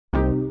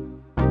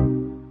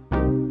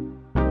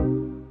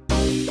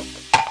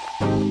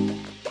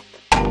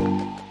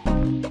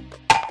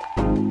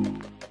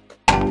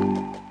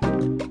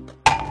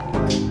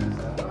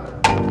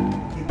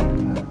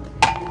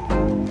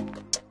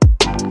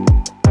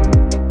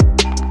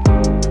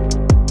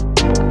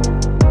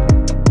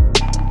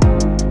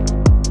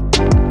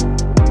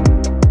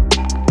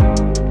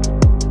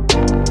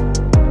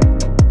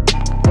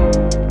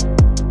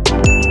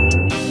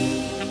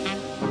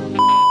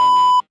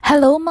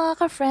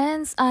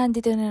friends!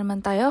 Andito na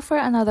naman tayo for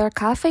another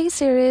cafe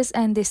series,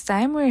 and this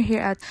time we're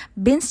here at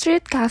Bean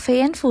Street Cafe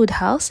and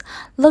Foodhouse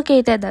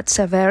located at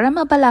Xevera,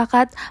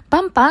 Mabalacat,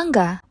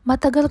 Pampanga.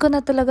 Matagal ko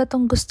na talaga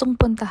tong gustong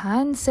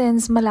puntahan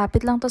since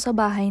malapit lang to sa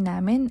bahay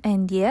namin,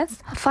 and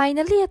yes,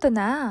 finally ito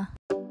na!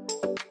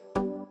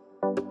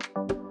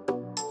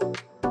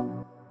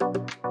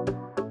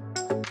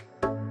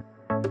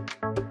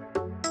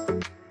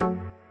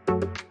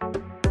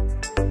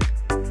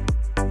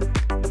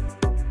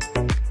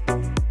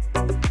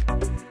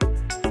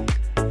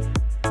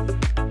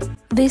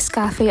 This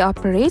cafe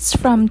operates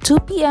from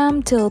 2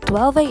 p.m. till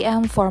 12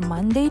 a.m. for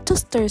Monday to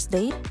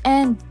Thursday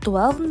and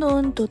 12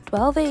 noon to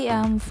 12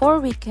 a.m. for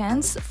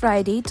weekends,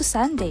 Friday to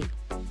Sunday.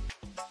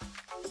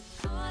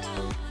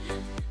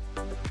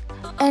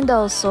 And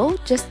also,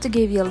 just to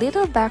give you a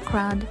little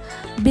background,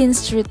 Bean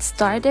Street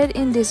started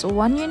in this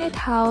one-unit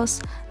house,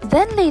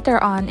 then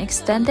later on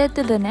extended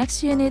to the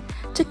next unit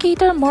to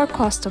cater more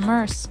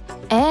customers.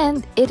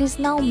 And it is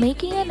now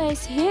making a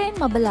noise here in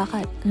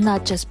Mabalacat,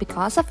 not just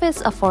because of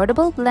its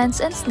affordable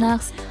blends and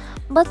snacks,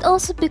 but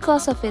also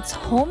because of its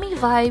homey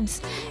vibes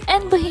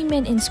and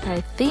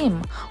Bohemian-inspired theme,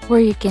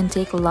 where you can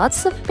take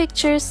lots of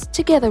pictures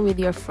together with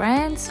your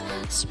friends,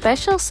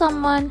 special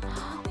someone,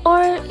 or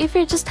if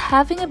you're just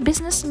having a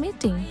business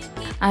meeting.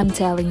 I'm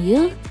telling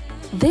you,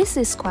 this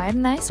is quite a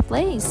nice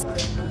place.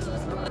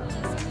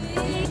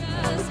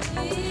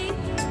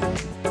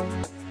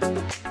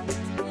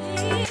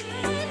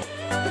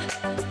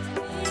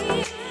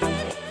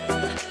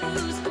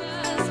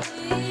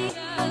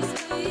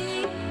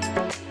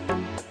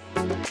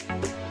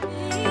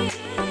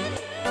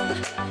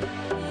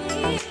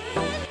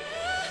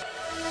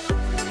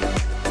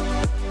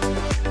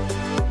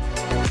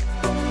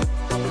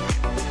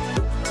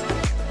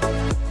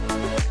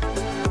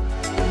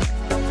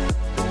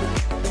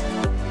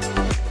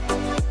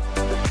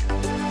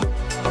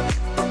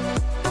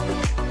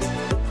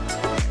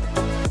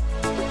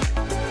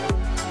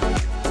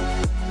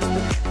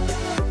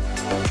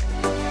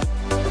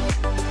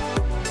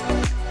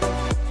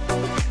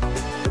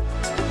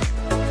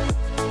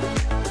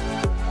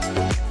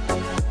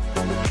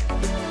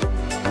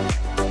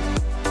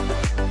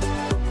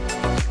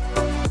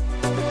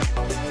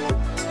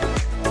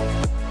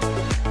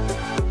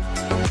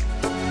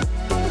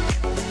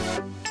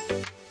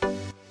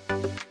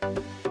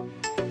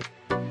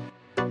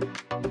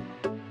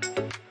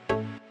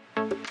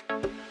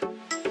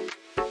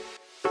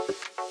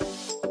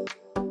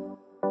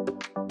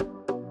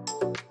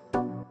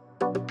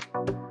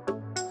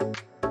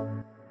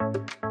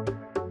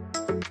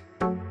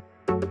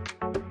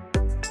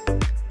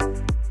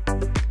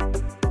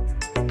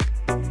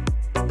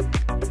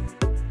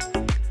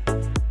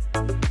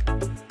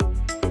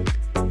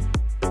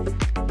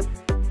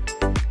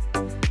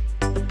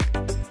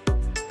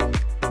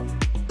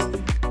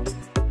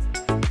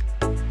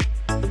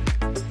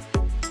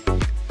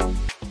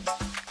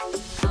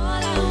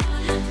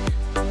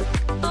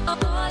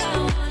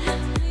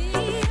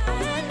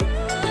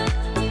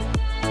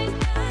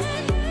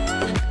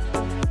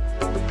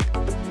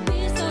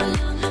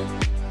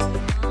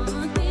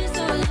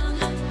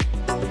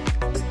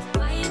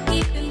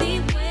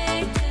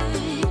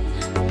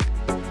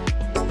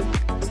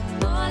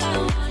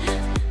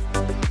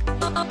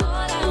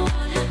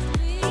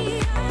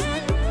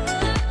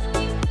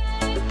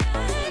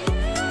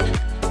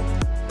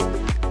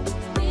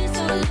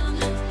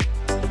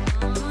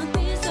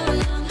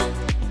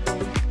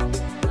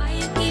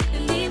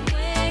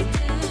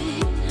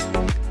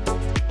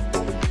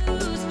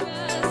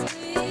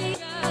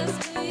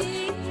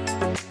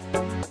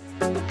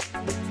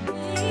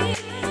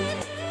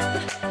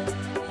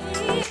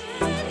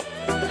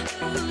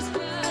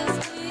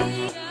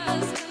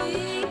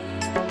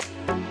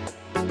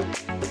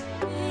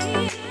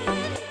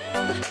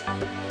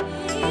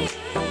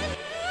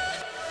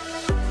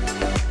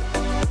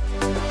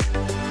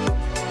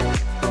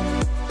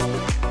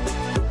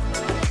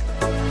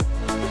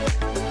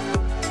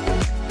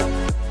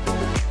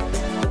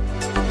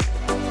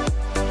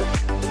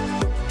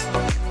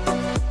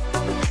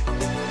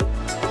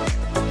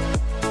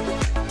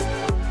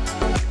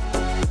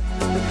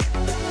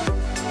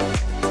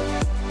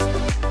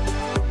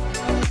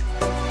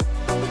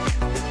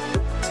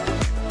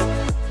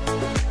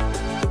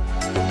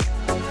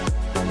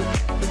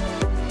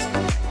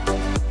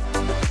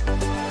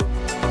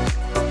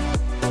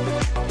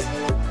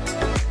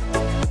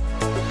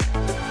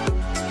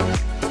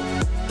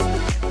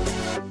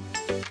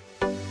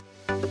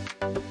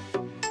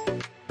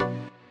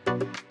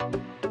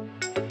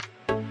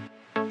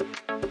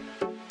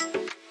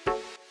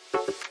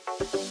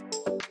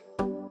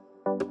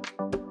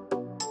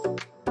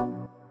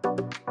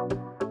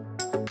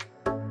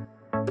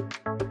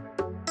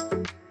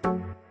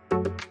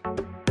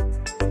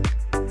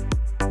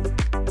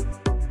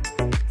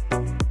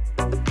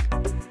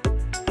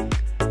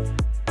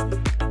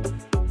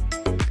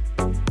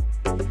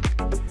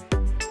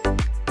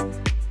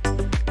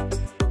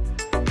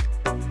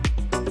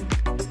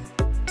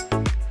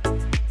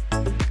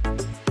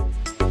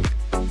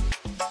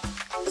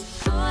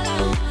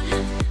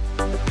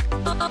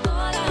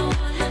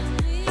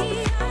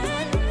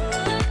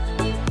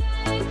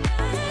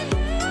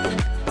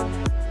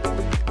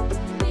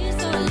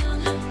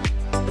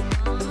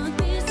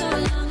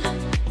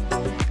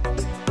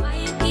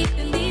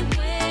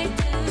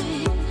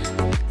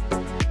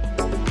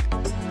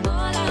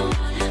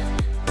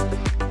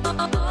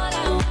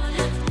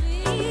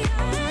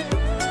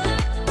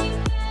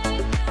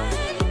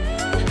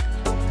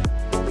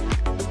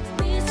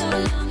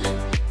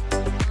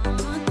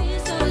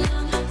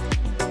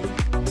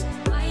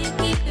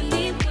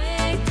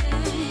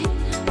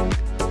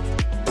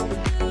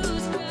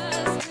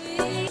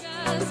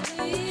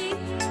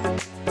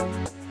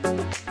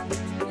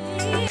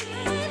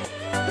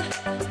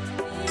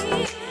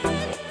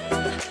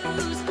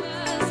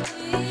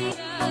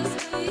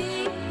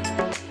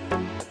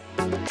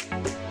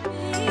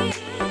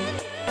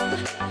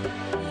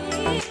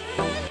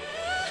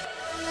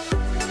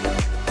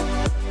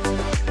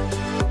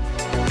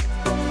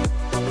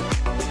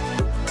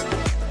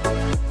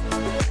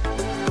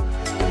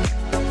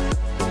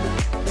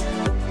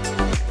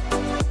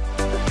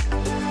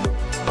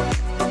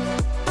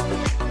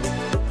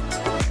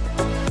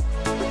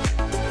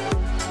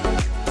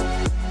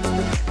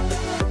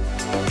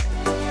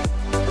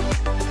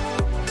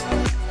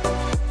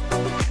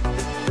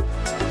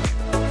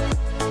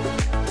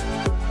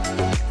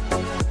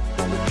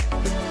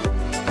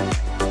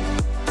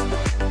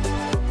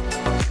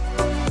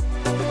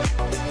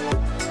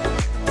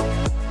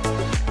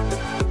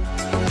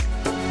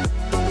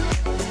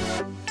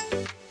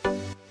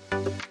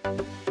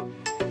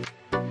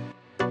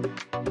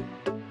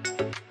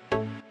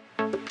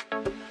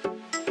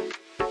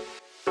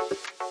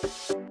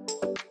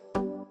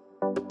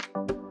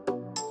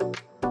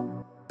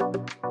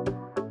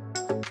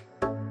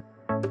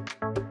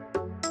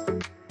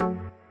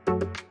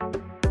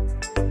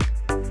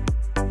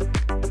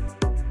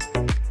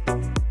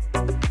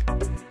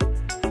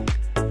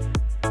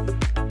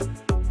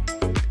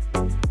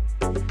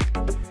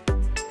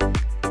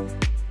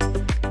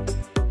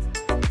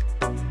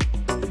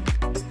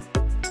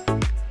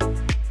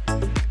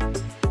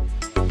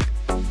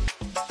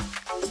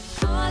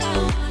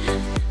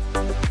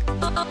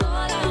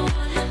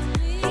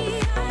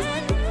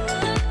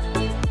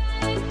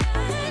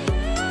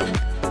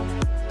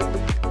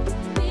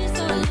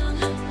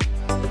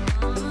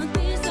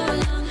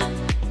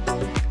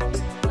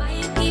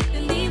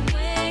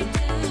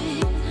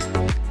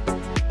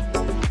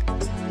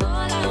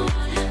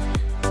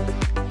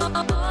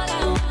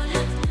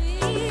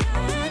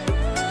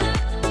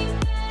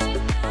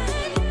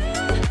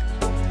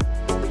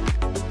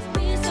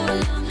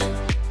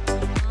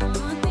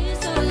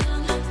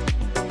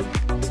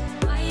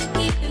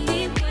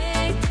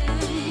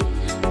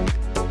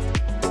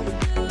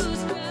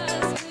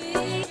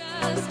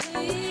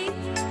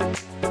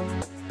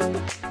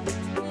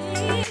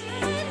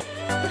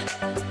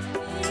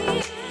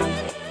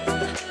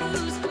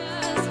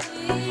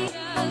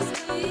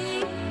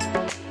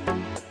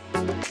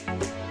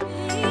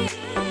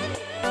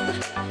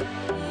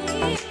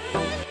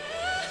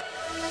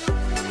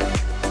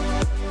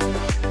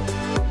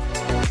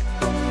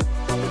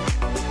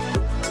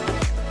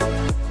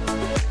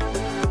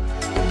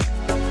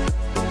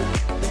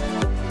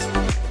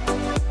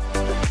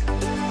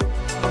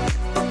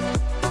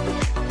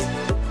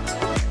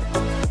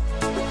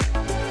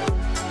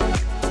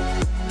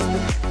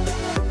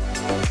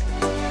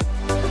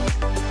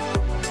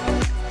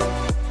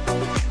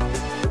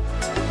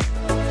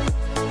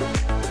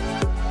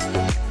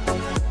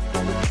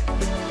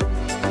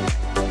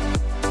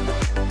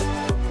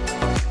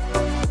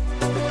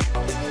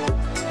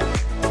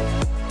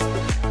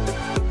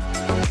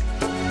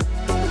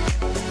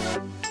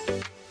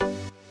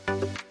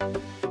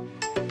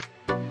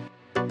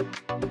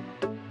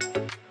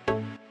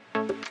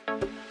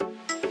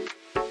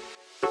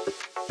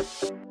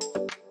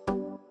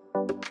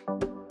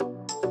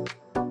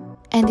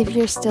 And if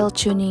you're still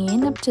tuning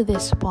in up to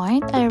this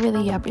point, I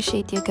really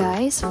appreciate you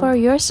guys for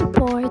your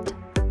support.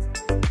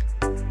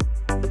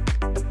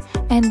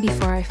 And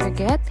before I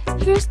forget,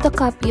 here's the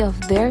copy of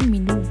their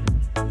menu.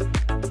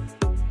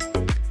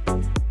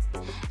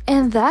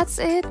 And that's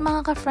it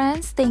mga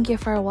ka-friends. Thank you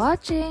for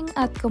watching.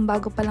 At kung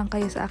bago pa lang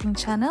kayo sa aking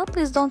channel,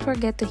 please don't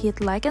forget to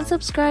hit like and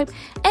subscribe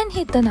and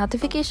hit the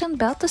notification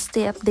bell to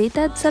stay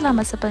updated.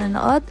 Salamat sa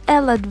panonood.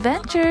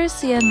 Elahdventure.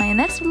 See you in my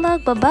next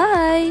vlog.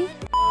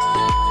 Bye-bye!